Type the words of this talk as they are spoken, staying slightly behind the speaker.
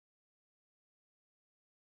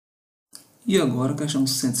E agora, questão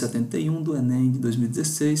 171 do Enem de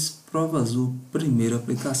 2016, prova azul, primeira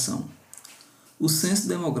aplicação. O censo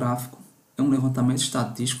demográfico é um levantamento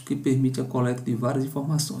estatístico que permite a coleta de várias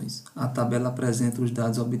informações. A tabela apresenta os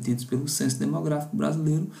dados obtidos pelo censo demográfico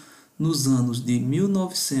brasileiro nos anos de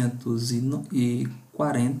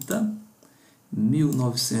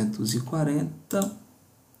 1940,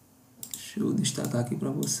 deixa eu destacar aqui para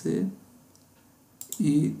você,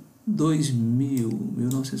 e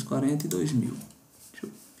 1940 e 2000. Deixa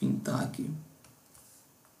eu pintar aqui.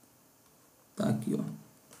 Tá aqui, ó.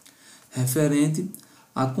 Referente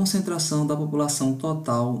à concentração da população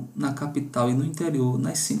total na capital e no interior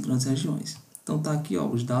nas 5 grandes regiões. Então tá aqui, ó,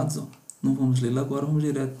 os dados, ó. Não vamos ler agora, vamos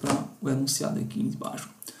direto para o enunciado aqui embaixo.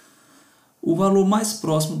 O valor mais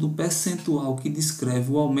próximo do percentual que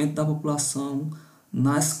descreve o aumento da população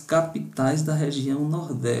nas capitais da região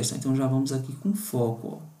Nordeste. Então já vamos aqui com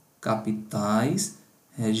foco, ó. Capitais,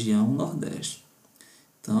 região Nordeste.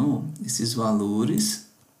 Então, esses valores,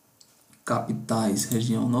 capitais,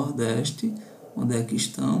 região Nordeste, onde é que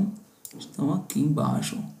estão? Estão aqui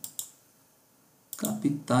embaixo, ó.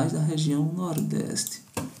 Capitais da região Nordeste.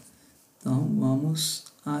 Então, vamos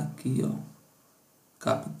aqui, ó.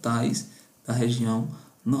 Capitais da região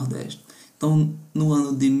Nordeste. Então, no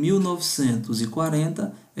ano de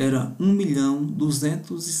 1940, era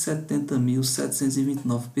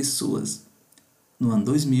 1.270.729 pessoas. No ano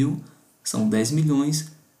 2000, são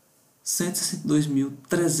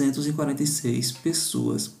 10.162.346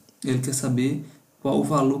 pessoas. Ele quer saber qual o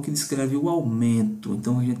valor que descreve o aumento.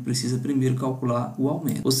 Então, a gente precisa primeiro calcular o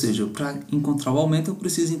aumento. Ou seja, para encontrar o aumento, eu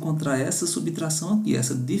preciso encontrar essa subtração aqui,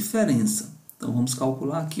 essa diferença. Então, vamos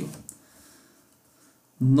calcular aqui, ó.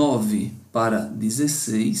 9 para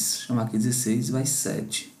 16, chamar aqui 16, vai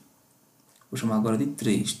 7. Vou chamar agora de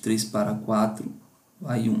 3. 3 para 4,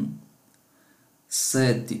 vai 1.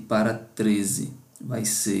 7 para 13, vai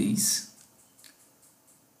 6.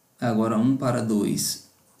 Agora 1 para 2,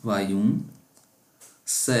 vai 1.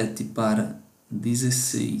 7 para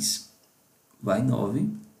 16, vai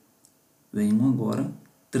 9. Vem 1 agora.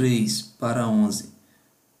 3 para 11,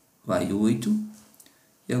 vai 8.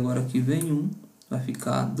 E agora aqui vem 1. Vai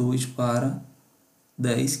ficar 2 para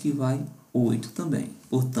 10, que vai 8 também.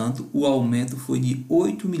 Portanto, o aumento foi de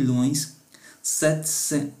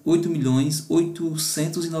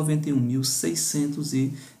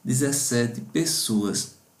 8.891.617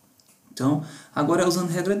 pessoas. Então, agora é usando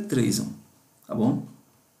regra de 3, ó, tá bom?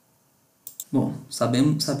 Bom,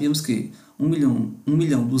 sabíamos que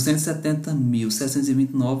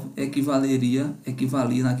 1.270.729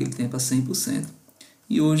 equivalia naquele tempo a 100%.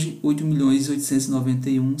 E hoje,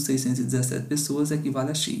 8.891.617 pessoas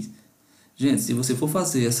equivale a X. Gente, se você for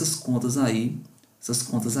fazer essas contas aí, essas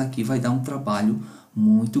contas aqui, vai dar um trabalho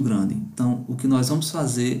muito grande. Então, o que nós vamos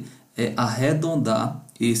fazer é arredondar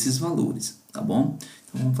esses valores, tá bom?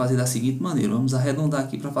 Então, vamos fazer da seguinte maneira. Vamos arredondar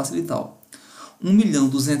aqui para facilitar, ó.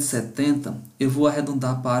 1.270.000, eu vou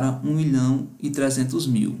arredondar para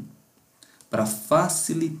 1.300.000, para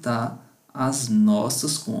facilitar as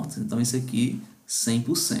nossas contas. Então, isso aqui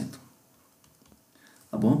 100%.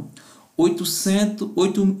 Tá bom?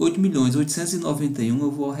 8.891.000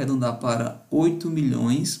 eu vou arredondar para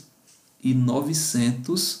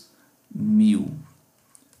 8.900.000.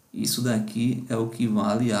 Isso daqui é o que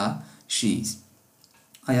vale a X.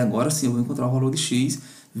 Aí agora sim eu vou encontrar o valor de X.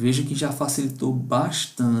 Veja que já facilitou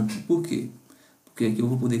bastante. Por quê? Porque aqui eu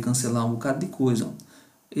vou poder cancelar um bocado de coisa, ó.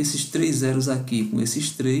 Esses 3 zeros aqui com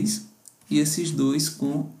esses 3 e esses 2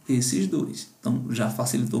 com esses 2. Então, já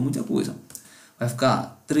facilitou muita coisa. Vai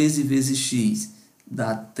ficar 13 vezes x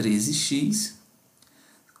dá 13x.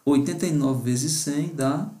 89 vezes 100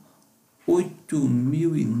 dá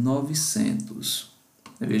 8.900.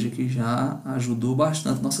 Veja que já ajudou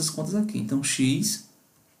bastante nossas contas aqui. Então, x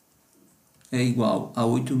é igual a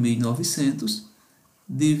 8.900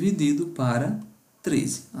 dividido para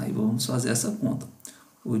 13. Aí, vamos fazer essa conta.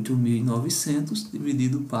 8.900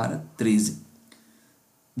 dividido para 13.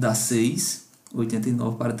 Dá 6.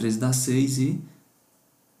 89 para 13 dá 6 e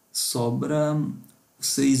sobra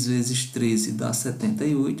 6 vezes 13 dá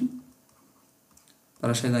 78.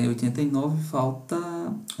 Para chegar em 89 falta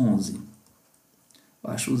 11.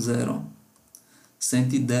 Baixa o 0.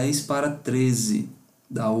 110 para 13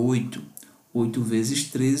 dá 8. 8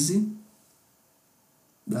 vezes 13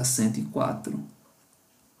 dá 104.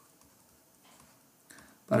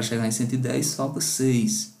 Para chegar em 110, falta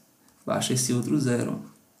 6. Baixa esse outro 0.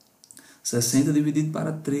 60 dividido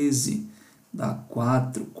para 13 dá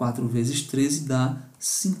 4. 4 vezes 13 dá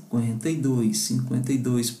 52.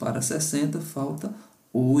 52 para 60, falta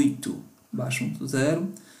 8. Baixa um 0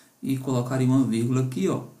 e colocaria uma vírgula aqui,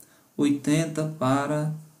 ó. 80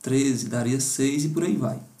 para 13 daria 6 e por aí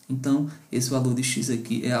vai. Então, esse valor de x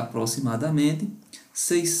aqui é aproximadamente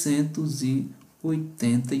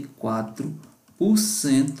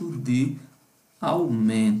 684% de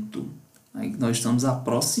aumento. Aí nós estamos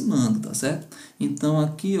aproximando, tá certo? Então,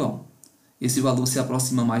 aqui, ó, esse valor se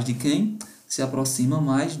aproxima mais de quem? Se aproxima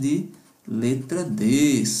mais de letra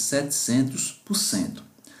D, 700%.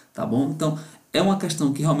 Tá bom? Então, é uma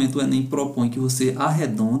questão que realmente o Enem propõe que você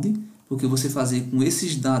arredonde, porque você fazer com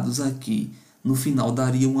esses dados aqui, no final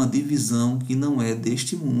daria uma divisão que não é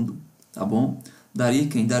deste mundo, tá bom? Daria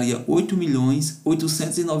quem? Daria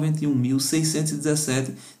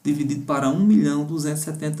 8.891.617 dividido para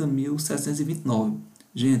 1.270.729.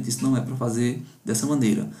 Gente, isso não é para fazer dessa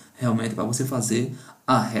maneira. Realmente é para você fazer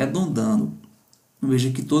arredondando.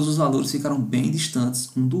 Veja que todos os valores ficaram bem distantes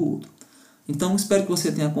um do outro. Então, espero que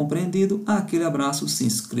você tenha compreendido. Aquele abraço, se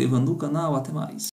inscreva no canal. Até mais.